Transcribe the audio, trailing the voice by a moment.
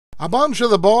A bunch of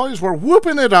the boys were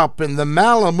whooping it up in the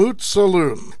Malamute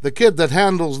Saloon. The kid that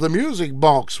handles the music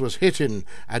box was hitting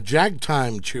a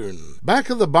jagtime tune. Back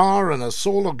of the bar in a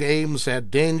solo game sat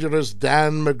dangerous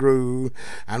Dan McGrew,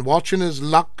 and watching his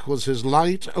luck was his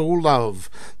light o'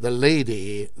 love, the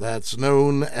lady that's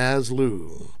known as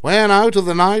Lou. When out of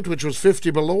the night, which was 50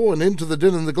 below, and into the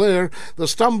din and the glare, there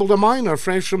stumbled a miner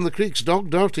fresh from the creeks, dog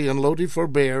dirty and loaded for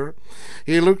bear.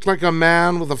 He looked like a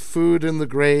man with a food in the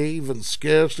grave, and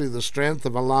scarcely the strength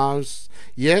of a louse.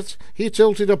 Yet he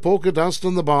tilted a poke of dust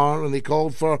on the bar, and he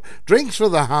called for drinks for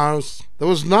the house. There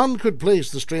was none could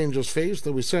place the stranger's face,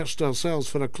 though we searched ourselves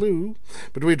for a clue.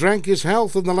 But we drank his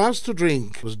health, and the last to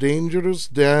drink was dangerous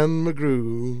Dan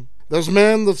McGrew. There's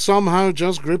men that somehow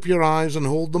just grip your eyes and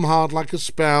hold them hard like a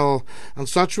spell, and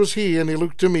such was he, and he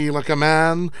looked to me like a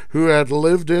man who had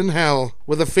lived in hell,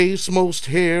 with a face most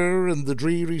hair and the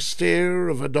dreary stare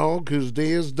of a dog whose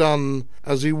day is done,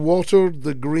 as he watered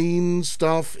the green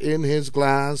stuff in his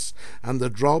glass, and the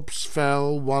drops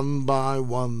fell one by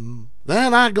one.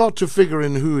 Then I got to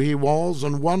figuring who he was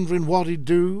and wondering what he'd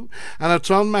do, and I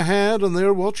turned my head, and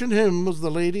there watching him was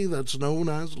the lady that's known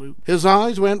as Lou. His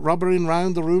eyes went rubbering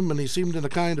round the room, and he seemed in a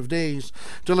kind of daze,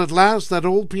 till at last that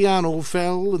old piano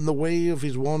fell in the way of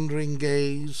his wandering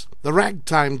gaze. The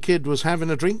ragtime kid was having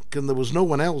a drink, and there was no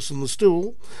one else in the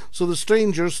stool, so the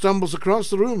stranger stumbles across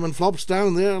the room and flops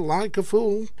down there like a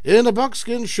fool. In a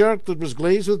buckskin shirt that was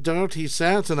glazed with dirt he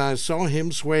sat, and I saw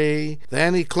him sway.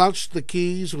 Then he clutched the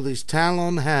keys with his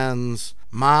talon hands.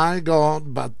 My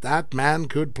God, but that man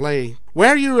could play.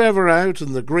 Were you ever out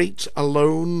in the great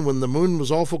alone when the moon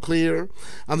was awful clear,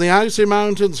 and the icy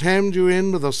mountains hemmed you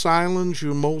in with a silence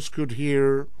you most could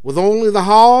hear, with only the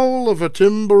howl of a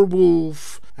timber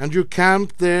wolf, and you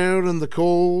camped there in the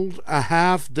cold, a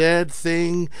half-dead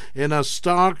thing in a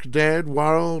stark dead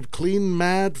world, clean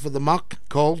mad for the muck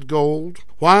called gold,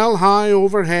 while high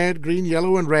overhead, green,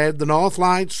 yellow, and red, the north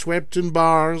lights swept in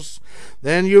bars?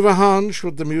 Then you've a hunch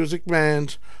what the music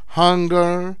meant: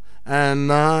 hunger and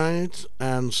night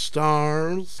and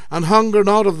stars, and hunger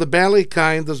not of the belly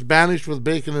kind that's banished with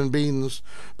bacon and beans,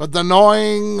 but the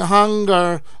gnawing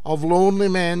hunger of lonely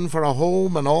men for a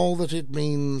home and all that it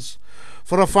means,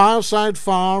 for a fireside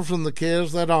far from the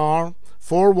cares that are,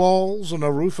 4 walls and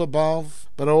a roof above,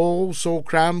 but oh, so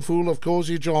crammed full of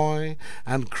cosy joy,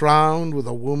 and crowned with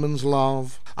a woman's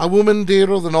love, a woman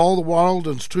dearer than all the world,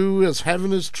 and true as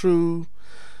heaven is true.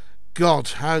 God,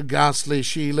 how ghastly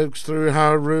she looks through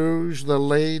her rouge, the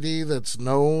lady that's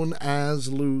known as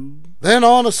Lou. Then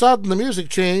on a sudden the music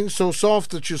changed, so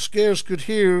soft that you scarce could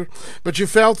hear, but you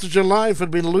felt that your life had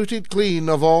been looted clean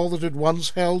of all that it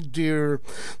once held dear,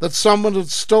 that someone had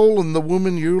stolen the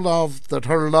woman you loved, that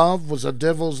her love was a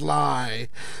devil's lie,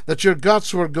 that your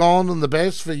guts were gone and the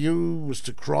best for you was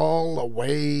to crawl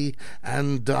away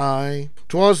and die.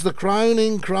 'Twas the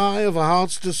crowning cry of a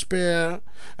heart's despair,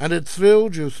 and it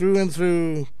thrilled you through and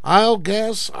through. "I'll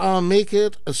guess I'll make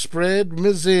it a spread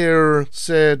misere,"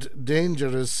 said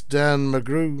dangerous Dan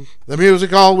McGrew. The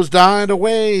music always died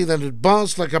away, then it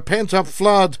burst like a pent-up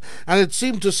flood, and it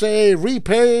seemed to say,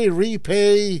 "Repay,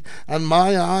 repay," and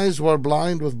my eyes were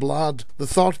blind with blood. The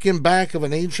thought came back of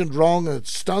an ancient wrong, and it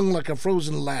stung like a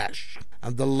frozen lash,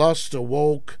 and the lust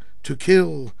awoke to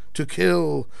kill, to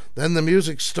kill. Then the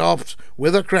music stopped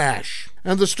with a crash,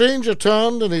 and the stranger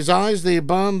turned, and his eyes they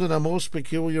burned in a most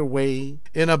peculiar way.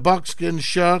 In a buckskin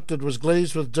shirt that was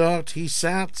glazed with dirt he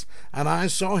sat, and I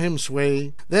saw him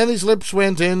sway. Then his lips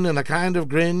went in a kind of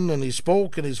grin, and he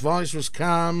spoke, and his voice was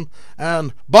calm,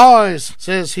 and "Boys,"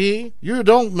 says he, "you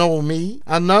don't know me,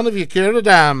 and none of you care a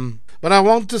damn. But I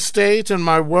want to state, and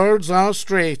my words are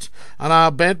straight, and I'll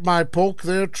bet my poke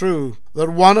they're true, that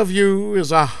one of you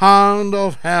is a hound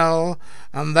of hell,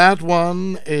 and that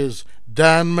one is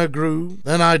Dan McGrew."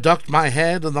 Then I ducked my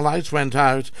head, and the lights went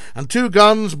out, and 2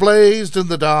 guns blazed in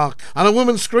the dark, and a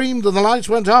woman screamed, and the lights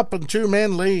went up, and 2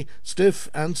 men lay stiff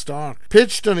and stark.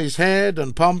 Pitched on his head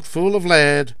and pumped full of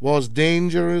lead was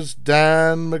dangerous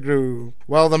Dan McGrew,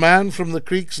 while the man from the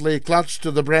creeks lay clutched to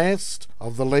the breast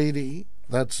of the lady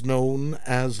that's known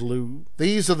as Lou.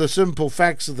 These are the simple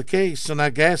facts of the case, and I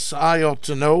guess I ought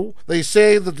to know. They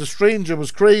say that the stranger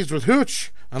was crazed with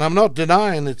hooch, and I'm not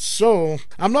denying it's so.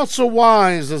 I'm not so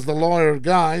wise as the lawyer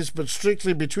guys, but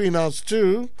strictly between us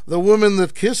two, the woman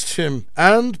that kissed him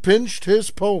and pinched his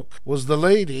poke was the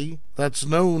lady that's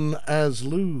known as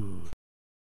Lou.